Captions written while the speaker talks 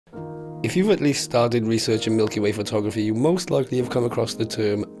If you've at least started researching Milky Way photography, you most likely have come across the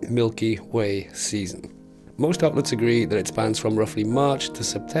term Milky Way season. Most outlets agree that it spans from roughly March to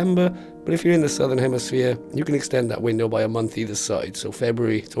September, but if you're in the southern hemisphere, you can extend that window by a month either side, so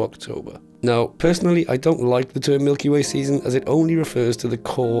February to October. Now, personally, I don't like the term Milky Way season as it only refers to the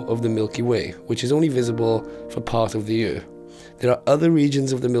core of the Milky Way, which is only visible for part of the year. There are other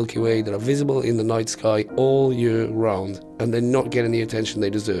regions of the Milky Way that are visible in the night sky all year round, and they're not getting the attention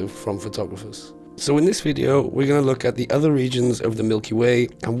they deserve from photographers. So in this video, we're going to look at the other regions of the Milky Way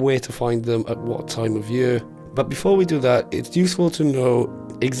and where to find them at what time of year. But before we do that, it's useful to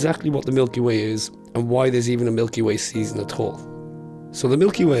know exactly what the Milky Way is and why there's even a Milky Way season at all. So the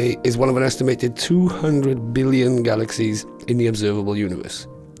Milky Way is one of an estimated 200 billion galaxies in the observable universe.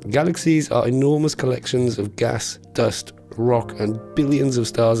 Galaxies are enormous collections of gas, dust, rock and billions of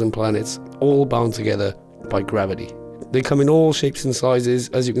stars and planets, all bound together by gravity. They come in all shapes and sizes,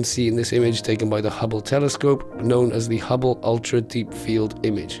 as you can see in this image taken by the Hubble telescope, known as the Hubble Ultra Deep Field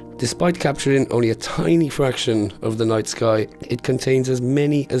Image. Despite capturing only a tiny fraction of the night sky, it contains as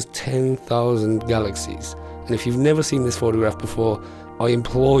many as 10,000 galaxies. And if you've never seen this photograph before, I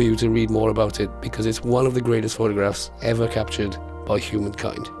implore you to read more about it because it's one of the greatest photographs ever captured by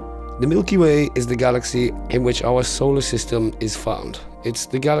humankind. The Milky Way is the galaxy in which our solar system is found. It's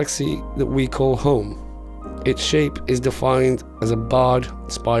the galaxy that we call home. Its shape is defined as a barred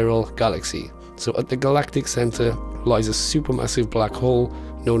spiral galaxy. So at the galactic center lies a supermassive black hole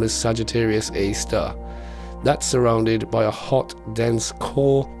known as Sagittarius A star. That's surrounded by a hot, dense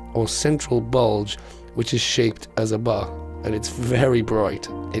core or central bulge which is shaped as a bar, and it's very bright.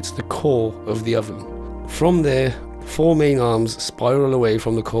 It's the core of the oven. From there, four main arms spiral away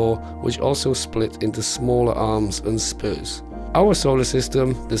from the core, which also split into smaller arms and spurs. Our solar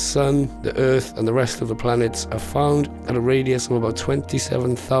system, the Sun, the Earth and the rest of the planets are found at a radius of about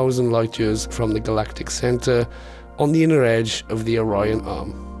 27,000 light years from the galactic center on the inner edge of the Orion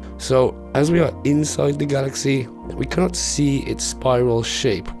Arm. So as we are inside the galaxy, we cannot see its spiral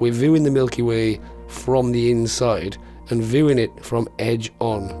shape. We're viewing the Milky Way from the inside and viewing it from edge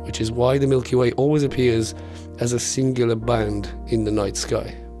on, which is why the Milky Way always appears as a singular band in the night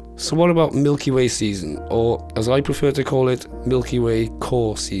sky. So what about Milky Way season, or as I prefer to call it, Milky Way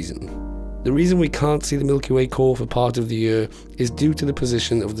core season? The reason we can't see the Milky Way core for part of the year is due to the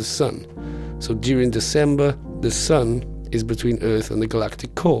position of the Sun. So during December, the Sun is between Earth and the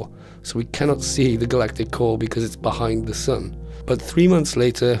galactic core, so we cannot see the galactic core because it's behind the Sun. But 3 months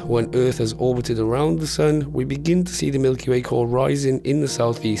later, when Earth has orbited around the Sun, we begin to see the Milky Way core rising in the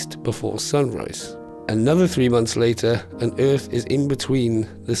southeast before sunrise. Another 3 months later, and Earth is in between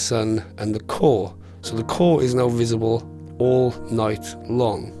the Sun and the core, so the core is now visible all night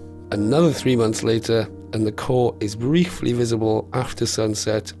long. Another 3 months later, and the core is briefly visible after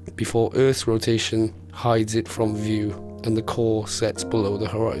sunset before Earth's rotation hides it from view and the core sets below the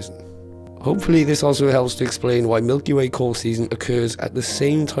horizon. Hopefully this also helps to explain why Milky Way core season occurs at the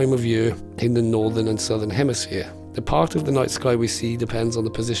same time of year in the northern and southern hemisphere. The part of the night sky we see depends on the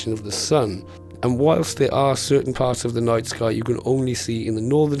position of the Sun, and whilst there are certain parts of the night sky you can only see in the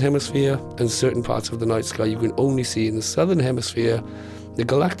northern hemisphere and certain parts of the night sky you can only see in the southern hemisphere, the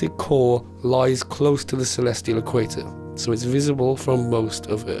galactic core lies close to the celestial equator, so it's visible from most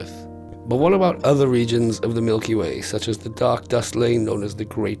of Earth. But what about other regions of the Milky Way, such as the dark dust lane known as the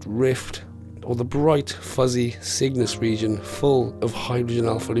Great Rift, or the bright fuzzy Cygnus region full of hydrogen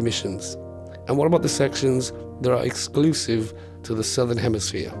alpha emissions? And what about the sections that are exclusive to the southern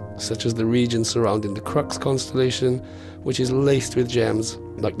hemisphere, such as the region surrounding the Crux constellation, which is laced with gems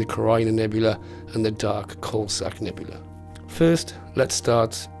like the Carina Nebula and the dark Coalsack Nebula? First, let's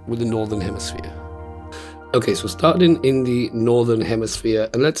start with the northern hemisphere. Okay, so starting in the northern hemisphere,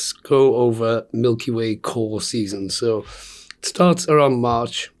 and let's go over Milky Way core season. So it starts around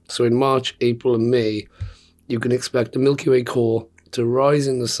March. So in March, April and May, you can expect the Milky Way core to rise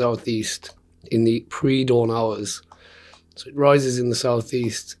in the southeast in the pre-dawn hours. So it rises in the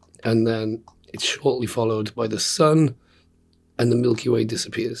southeast and then it's shortly followed by the Sun and the Milky Way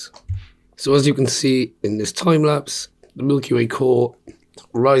disappears. So as you can see in this time lapse, the Milky Way core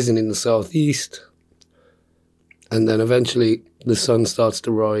rising in the southeast, and then eventually the Sun starts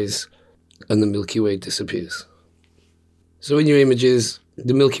to rise and the Milky Way disappears. So in your images,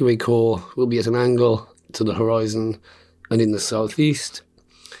 the Milky Way core will be at an angle to the horizon and in the southeast.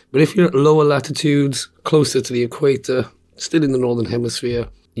 But if you're at lower latitudes, closer to the equator, still in the northern hemisphere,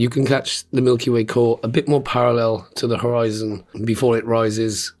 you can catch the Milky Way core a bit more parallel to the horizon before it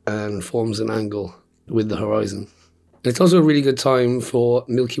rises and forms an angle with the horizon. It's also a really good time for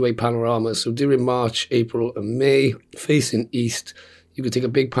Milky Way panoramas. So during March, April and May, facing east, you could take a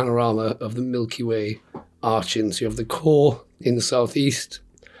big panorama of the Milky Way arching. So you have the core in the southeast,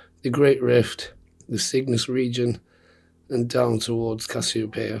 the Great Rift, the Cygnus region, and down towards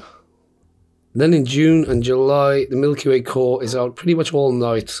Cassiopeia. Then in June and July, the Milky Way core is out pretty much all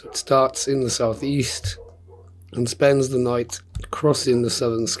night. It starts in the southeast and spends the night crossing the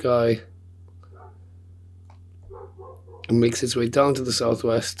southern sky and makes its way down to the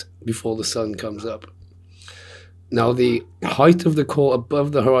southwest before the sun comes up. Now, the height of the core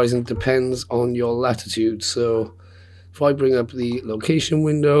above the horizon depends on your latitude. So if I bring up the location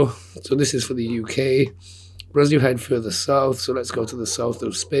window, so this is for the UK, but as you head further south, so let's go to the south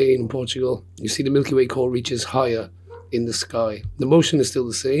of Spain and Portugal, you see the Milky Way core reaches higher in the sky. The motion is still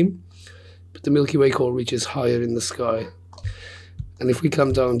the same, but the Milky Way core reaches higher in the sky. And if we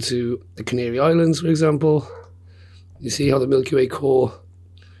come down to the Canary Islands, for example, you see how the Milky Way core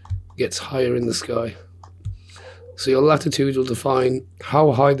gets higher in the sky. So your latitude will define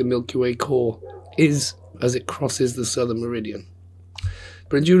how high the Milky Way core is as it crosses the southern meridian.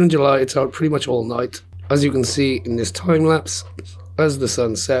 But in June and July, it's out pretty much all night. As you can see in this time lapse, as the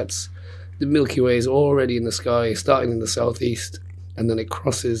sun sets, the Milky Way is already in the sky, starting in the southeast, and then it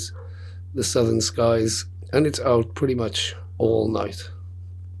crosses the southern skies, and it's out pretty much all night.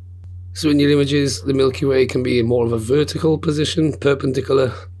 So in your images, the Milky Way can be in more of a vertical position,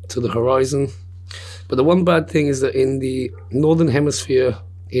 perpendicular to the horizon. But the one bad thing is that in the northern hemisphere,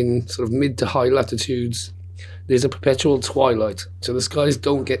 in sort of mid to high latitudes, there's a perpetual twilight, so the skies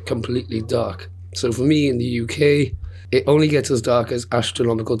don't get completely dark. So for me in the UK, it only gets as dark as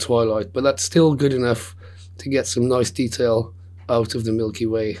astronomical twilight, but that's still good enough to get some nice detail out of the Milky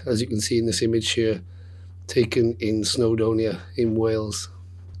Way, as you can see in this image here, taken in Snowdonia in Wales.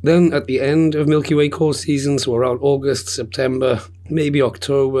 Then at the end of Milky Way core season, so around August, September, maybe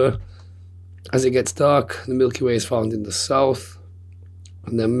October, as it gets dark, the Milky Way is found in the south,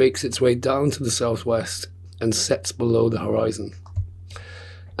 and then makes its way down to the southwest and sets below the horizon.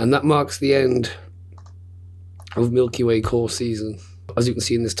 And that marks the end of Milky Way core season. As you can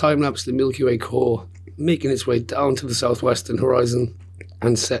see in this time lapse, the Milky Way core making its way down to the southwestern horizon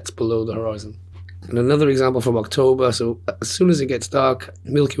and sets below the horizon. And another example from October, so as soon as it gets dark,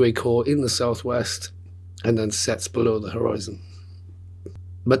 Milky Way core in the southwest and then sets below the horizon.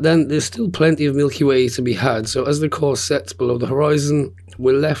 But then there's still plenty of Milky Way to be had. So as the core sets below the horizon,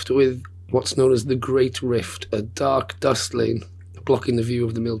 we're left with what's known as the Great Rift, a dark dust lane blocking the view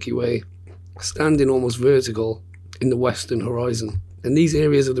of the Milky Way, standing almost vertical in the western horizon. And these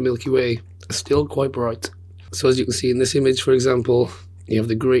areas of the Milky Way are still quite bright. So as you can see in this image, for example, you have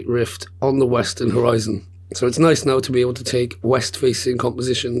the Great Rift on the western horizon. So it's nice now to be able to take west-facing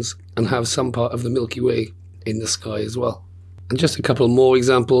compositions and have some part of the Milky Way in the sky as well. And just a couple more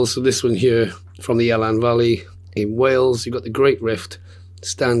examples. So this one here from the Ylan Valley in Wales, you've got the Great Rift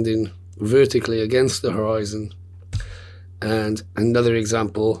standing vertically against the horizon. And another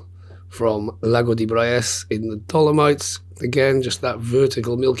example from Lago di Braies in the Dolomites. Again, just that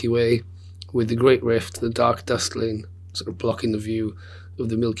vertical Milky Way with the Great Rift, the dark dust lane, sort of blocking the view of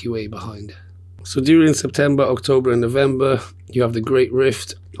the Milky Way behind. So during September, October and November, you have the Great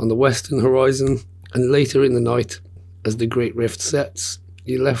Rift on the western horizon. And later in the night, as the Great Rift sets,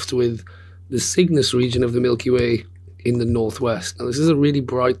 you're left with the Cygnus region of the Milky Way in the northwest. Now this is a really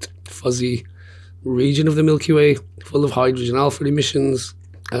bright, fuzzy region of the Milky Way, full of hydrogen alpha emissions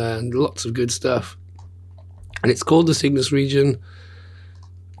and lots of good stuff. And it's called the Cygnus region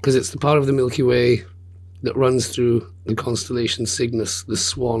because it's the part of the Milky Way that runs through the constellation Cygnus, the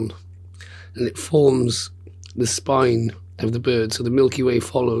swan, and it forms the spine of the bird. So the Milky Way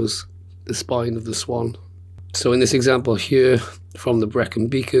follows the spine of the swan. So in this example here from the Brecon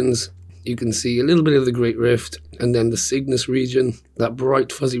Beacons, you can see a little bit of the Great Rift and then the Cygnus region, that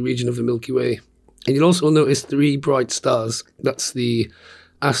bright fuzzy region of the Milky Way. And you'll also notice 3 bright stars. That's the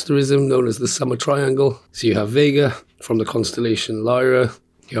asterism known as the Summer Triangle. So you have Vega from the constellation Lyra,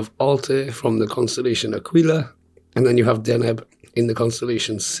 you have Altair from the constellation Aquila, and then you have Deneb in the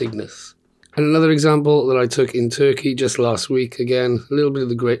constellation Cygnus. And another example that I took in Turkey just last week, again, a little bit of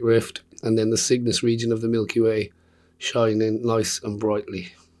the Great Rift, and then the Cygnus region of the Milky Way shining nice and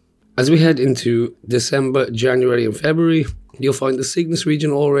brightly. As we head into December, January and February, you'll find the Cygnus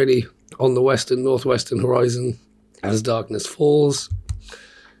region already on the western northwestern horizon as darkness falls,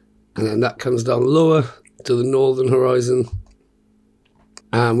 and then that comes down lower to the northern horizon.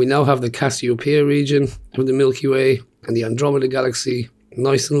 And we now have the Cassiopeia region of the Milky Way and the Andromeda galaxy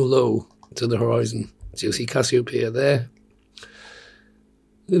nice and low to the horizon. So you'll see Cassiopeia there,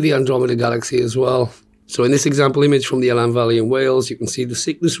 the Andromeda galaxy as well. So in this example image from the Ylan Valley in Wales, you can see the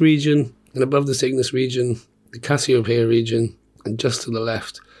Cygnus region, and above the Cygnus region, the Cassiopeia region, and just to the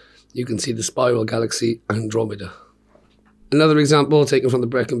left you can see the spiral galaxy Andromeda. Another example taken from the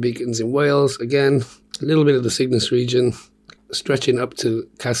Brecon Beacons in Wales, again a little bit of the Cygnus region stretching up to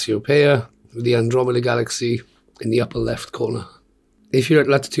Cassiopeia with the Andromeda galaxy in the upper left corner. If you're at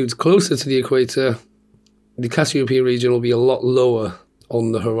latitudes closer to the equator, the Cassiopeia region will be a lot lower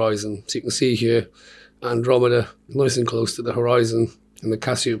on the horizon. So you can see here Andromeda nice and close to the horizon and the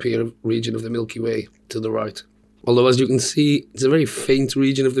Cassiopeia region of the Milky Way to the right. Although as you can see, it's a very faint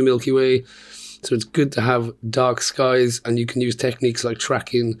region of the Milky Way, so it's good to have dark skies, and you can use techniques like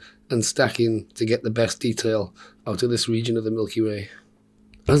tracking and stacking to get the best detail out of this region of the Milky Way.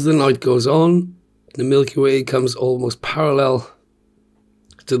 As the night goes on, the Milky Way comes almost parallel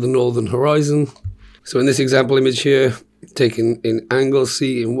to the northern horizon. So in this example image here, taken in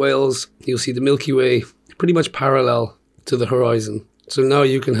Anglesey in Wales, you'll see the Milky Way pretty much parallel to the horizon. So now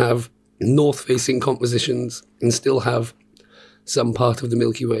you can have north-facing compositions and still have some part of the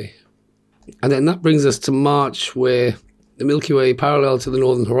Milky Way. And then that brings us to March, where the Milky Way parallel to the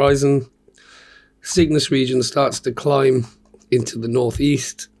northern horizon, Cygnus region starts to climb into the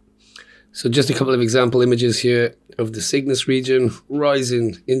northeast. So just a couple of example images here of the Cygnus region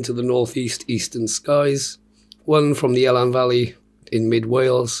rising into the northeast eastern skies. One from the Elan Valley in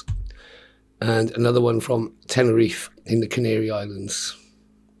mid-Wales and another one from Tenerife in the Canary Islands.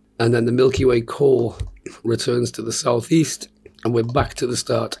 And then the Milky Way core returns to the southeast, and we're back to the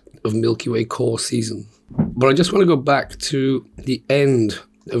start of Milky Way core season. But I just want to go back to the end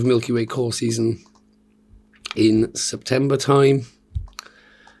of Milky Way core season in September time.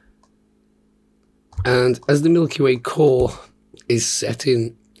 And as the Milky Way core is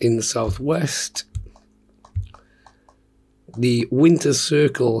setting in the southwest, the winter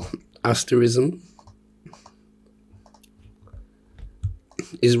circle asterism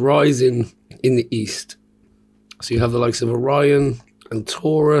is rising in the east. So you have the likes of Orion and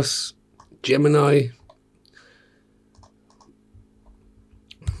Taurus, Gemini,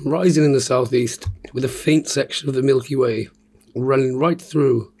 rising in the southeast with a faint section of the Milky Way running right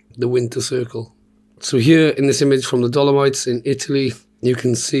through the winter circle. So here in this image from the Dolomites in Italy, you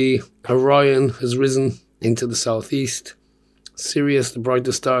can see Orion has risen into the southeast, Sirius, the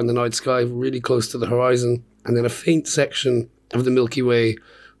brightest star in the night sky, really close to the horizon, and then a faint section of the Milky Way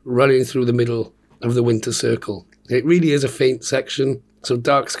running through the middle of the winter circle. It really is a faint section, so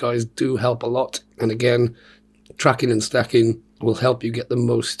dark skies do help a lot, and again, tracking and stacking will help you get the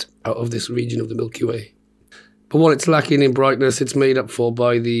most out of this region of the Milky Way. But what it's lacking in brightness, it's made up for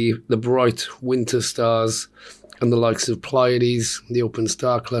by the bright winter stars and the likes of Pleiades, the open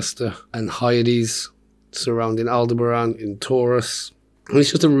star cluster, and Hyades surrounding Aldebaran in Taurus. And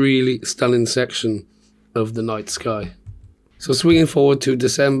it's just a really stunning section of the night sky. So swinging forward to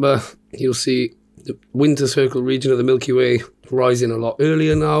December, you'll see the winter circle region of the Milky Way rising a lot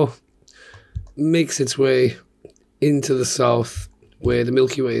earlier now, makes its way into the south, where the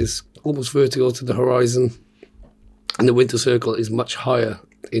Milky Way is almost vertical to the horizon, and the winter circle is much higher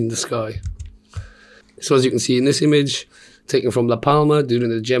in the sky. So as you can see in this image, taken from La Palma during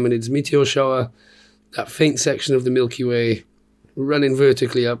the Geminids meteor shower, that faint section of the Milky Way running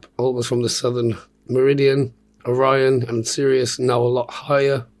vertically up almost from the southern meridian, Orion and Sirius now a lot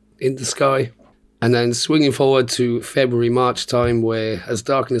higher in the sky. And then swinging forward to February, March time, where as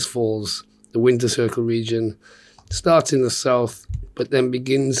darkness falls, the winter circle region starts in the south, but then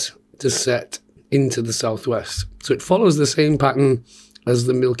begins to set into the southwest. So it follows the same pattern as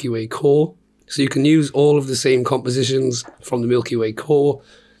the Milky Way core. So you can use all of the same compositions from the Milky Way core,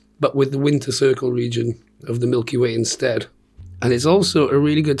 but with the winter circle region of the Milky Way instead. And it's also a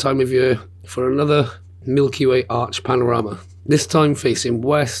really good time of year for another Milky Way arch panorama, this time facing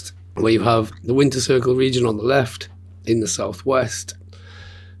west, where you have the winter circle region on the left in the southwest,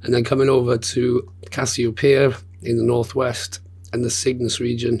 and then coming over to Cassiopeia in the northwest and the Cygnus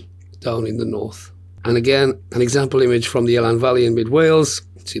region down in the north. And again, an example image from the Elan Valley in mid-Wales.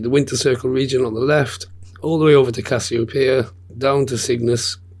 See the winter circle region on the left, all the way over to Cassiopeia, down to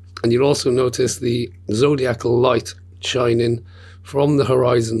Cygnus, and you'll also notice the zodiacal light shining from the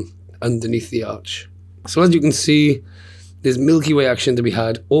horizon underneath the arch. So as you can see, there's Milky Way action to be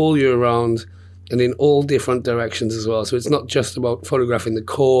had all year round and in all different directions as well. So it's not just about photographing the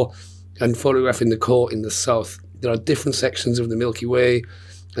core and photographing the core in the south. There are different sections of the Milky Way,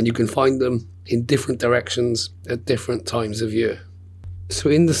 and you can find them in different directions at different times of year. So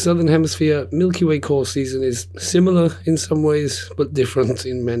in the southern hemisphere, Milky Way core season is similar in some ways, but different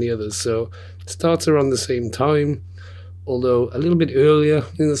in many others. So it starts around the same time, although a little bit earlier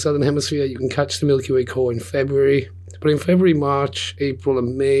in the southern hemisphere. You can catch the Milky Way core in February. But in February, March, April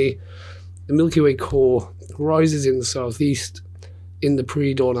and May, the Milky Way core rises in the southeast in the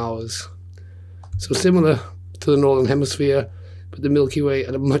pre-dawn hours. So similar to the Northern Hemisphere, but the Milky Way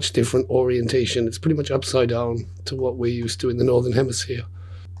at a much different orientation. It's pretty much upside down to what we're used to in the Northern Hemisphere.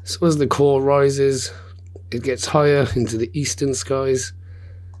 So as the core rises, it gets higher into the eastern skies,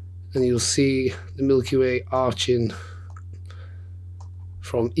 and you'll see the Milky Way arching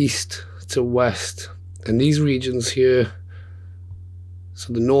from east to west. And these regions here,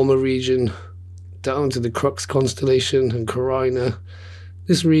 so the Norma region down to the Crux constellation and Carina,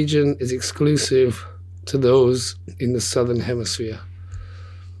 this region is exclusive to those in the Southern Hemisphere,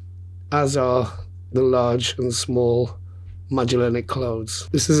 as are the large and small Magellanic Clouds.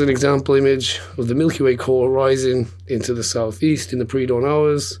 This is an example image of the Milky Way core rising into the southeast in the pre-dawn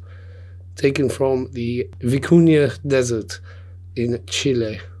hours, taken from the Vicuña Desert in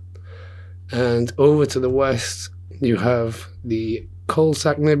Chile. And over to the west, you have the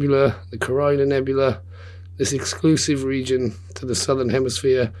Coalsack Nebula, the Carina Nebula, this exclusive region to the Southern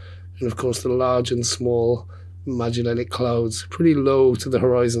Hemisphere, and of course the large and small Magellanic Clouds, pretty low to the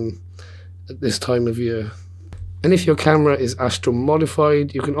horizon at this time of year. And if your camera is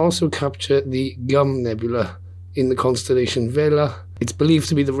astro-modified, you can also capture the Gum Nebula in the constellation Vela. It's believed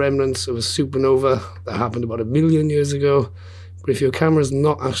to be the remnants of a supernova that happened about 1 million years ago, but if your camera is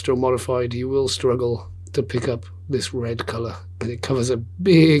not astro-modified, you will struggle to pick up this red colour, and it covers a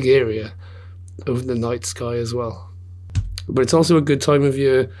big area of the night sky as well. But it's also a good time of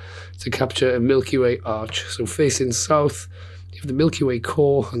year to capture a Milky Way arch. So facing south, you have the Milky Way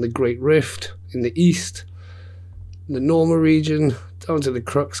core and the Great Rift in the east, the Norma region down to the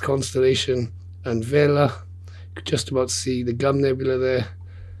Crux constellation and Vela. You could just about see the Gum Nebula there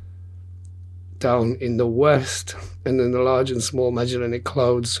down in the west, and then the large and small Magellanic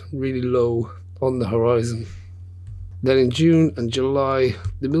Clouds really low on the horizon. Then in June and July,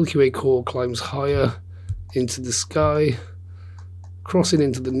 the Milky Way core climbs higher into the sky, crossing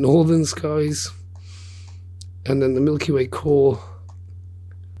into the northern skies, and then the Milky Way core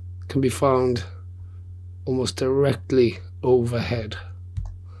can be found almost directly overhead.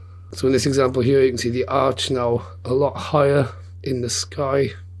 So in this example here, you can see the arch now a lot higher in the sky,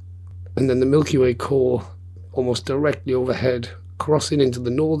 and then the Milky Way core almost directly overhead, crossing into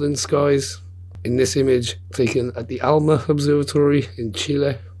the northern skies. In this image taken at the ALMA Observatory in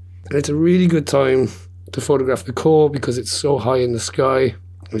Chile. And it's a really good time to photograph the core because it's so high in the sky.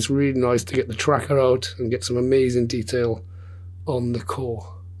 It's really nice to get the tracker out and get some amazing detail on the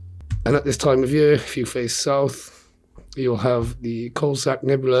core. And at this time of year, if you face south, you'll have the Coalsack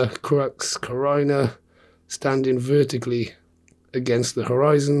Nebula, Crux, Carina standing vertically against the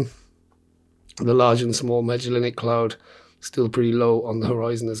horizon. The large and small Magellanic Cloud still pretty low on the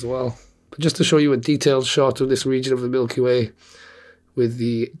horizon as well. But just to show you a detailed shot of this region of the Milky Way, with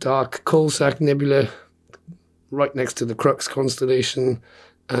the dark Coalsack Nebula right next to the Crux constellation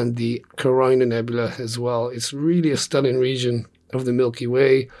and the Carina Nebula as well. It's really a stunning region of the Milky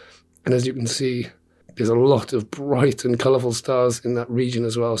Way, and as you can see, there's a lot of bright and colourful stars in that region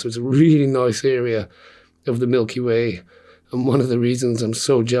as well. So it's a really nice area of the Milky Way, and one of the reasons I'm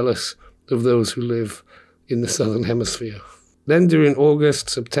so jealous of those who live in the Southern Hemisphere. Then during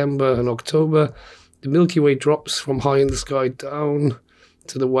August, September and October, the Milky Way drops from high in the sky down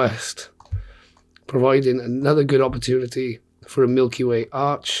to the west, providing another good opportunity for a Milky Way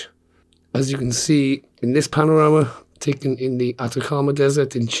arch. As you can see in this panorama taken in the Atacama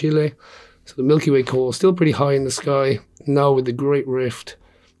Desert in Chile, so the Milky Way core is still pretty high in the sky, now with the Great Rift,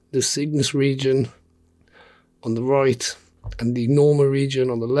 the Cygnus region on the right, and the Norma region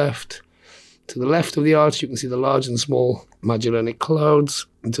on the left. To the left of the arch, you can see the large and small Magellanic Clouds,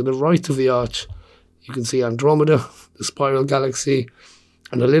 and to the right of the arch, you can see Andromeda, the spiral galaxy,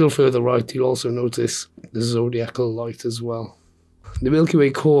 and a little further right, you'll also notice the zodiacal light as well. The Milky Way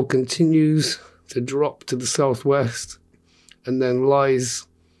core continues to drop to the southwest, and then lies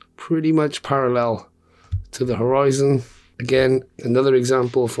pretty much parallel to the horizon. Again, another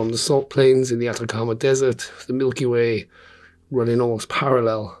example from the salt plains in the Atacama Desert, the Milky Way running almost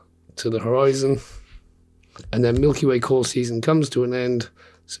parallel to the horizon. And then Milky Way core season comes to an end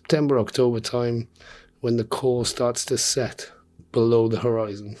September, October time, when the core starts to set below the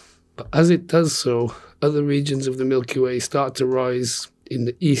horizon. But as it does so, other regions of the Milky Way start to rise in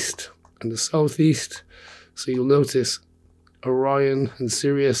the east and the southeast. So you'll notice Orion and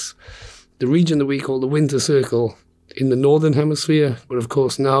Sirius, the region that we call the winter circle in the northern hemisphere, but of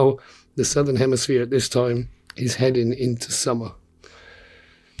course now the southern hemisphere at this time is heading into summer.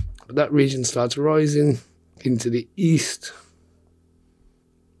 But that region starts rising into the east.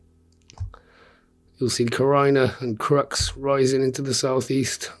 You'll see Carina and Crux rising into the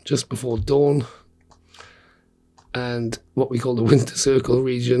southeast just before dawn. and what we call the winter circle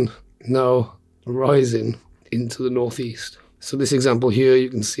region now rising into the northeast. So this example here, you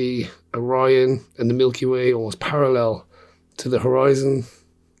can see Orion and the Milky Way almost parallel to the horizon,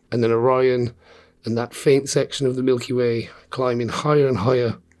 and then Orion and that faint section of the Milky Way climbing higher and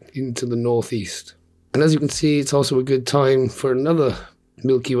higher into the northeast. And as you can see, it's also a good time for another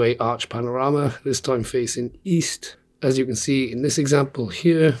Milky Way arch panorama, this time facing east. As you can see in this example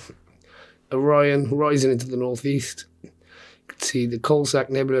here, Orion rising into the northeast. You can see the Coalsack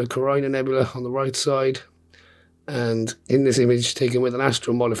Nebula, Carina Nebula on the right side. And in this image taken with an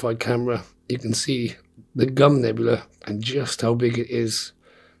astro-modified camera, you can see the Gum Nebula and just how big it is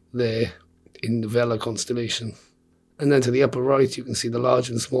there in the Vela constellation. And then to the upper right, you can see the large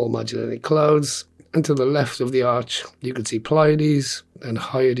and small Magellanic Clouds. And to the left of the arch, you can see Pleiades and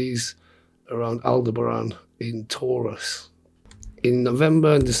Hyades around Aldebaran in Taurus. In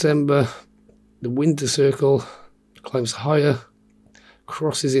November and December, the winter circle climbs higher,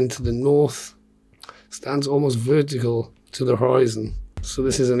 crosses into the north, stands almost vertical to the horizon. So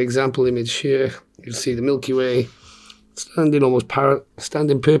this is an example image here. You see the Milky Way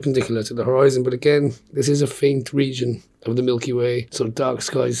standing perpendicular to the horizon, but again, this is a faint region of the Milky Way, so dark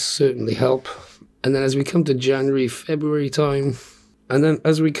skies certainly help. And then as we come to January, February time,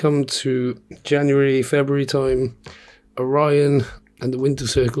 Orion and the winter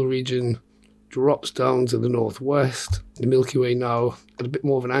circle region drops down to the northwest. The Milky Way now at a bit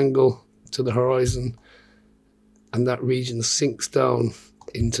more of an angle to the horizon, and that region sinks down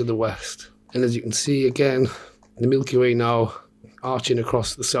into the west. And as you can see again, the Milky Way now arching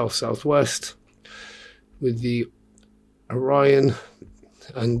across the south-southwest, with the Orion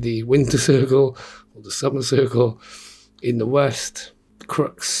and the winter circle, or the summer circle, in the west. The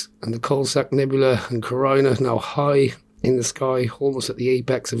Crux and the Coalsack Nebula and Carina now high in the sky, almost at the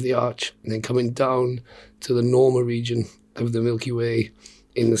apex of the arch, and then coming down to the Norma region of the Milky Way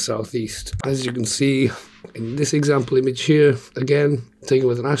in the southeast. As you can see in this example image here, again taken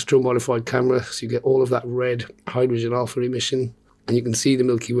with an astro-modified camera, so you get all of that red hydrogen alpha emission, and you can see the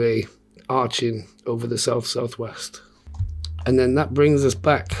Milky Way arching over the south-southwest. And then that brings us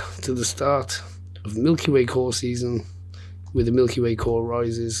back to the start of Milky Way core season, where the Milky Way core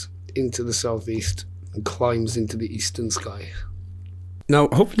rises into the southeast and climbs into the eastern sky. Now,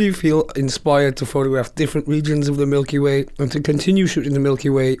 hopefully you feel inspired to photograph different regions of the Milky Way and to continue shooting the Milky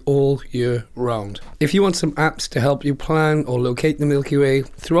Way all year round. If you want some apps to help you plan or locate the Milky Way,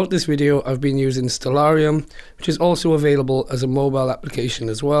 throughout this video I've been using Stellarium, which is also available as a mobile application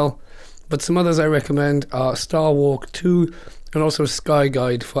as well. But some others I recommend are Starwalk 2 and also Sky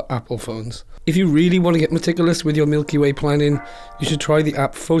Guide for Apple phones. If you really want to get meticulous with your Milky Way planning, you should try the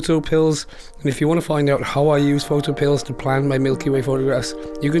app PhotoPills. And if you want to find out how I use PhotoPills to plan my Milky Way photographs,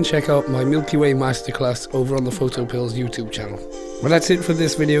 you can check out my Milky Way Masterclass over on the PhotoPills YouTube channel. Well, that's it for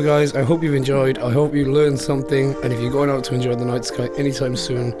this video, guys. I hope you enjoyed. I hope you learned something. And if you're going out to enjoy the night sky anytime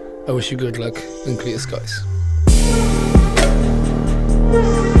soon, I wish you good luck and clear skies.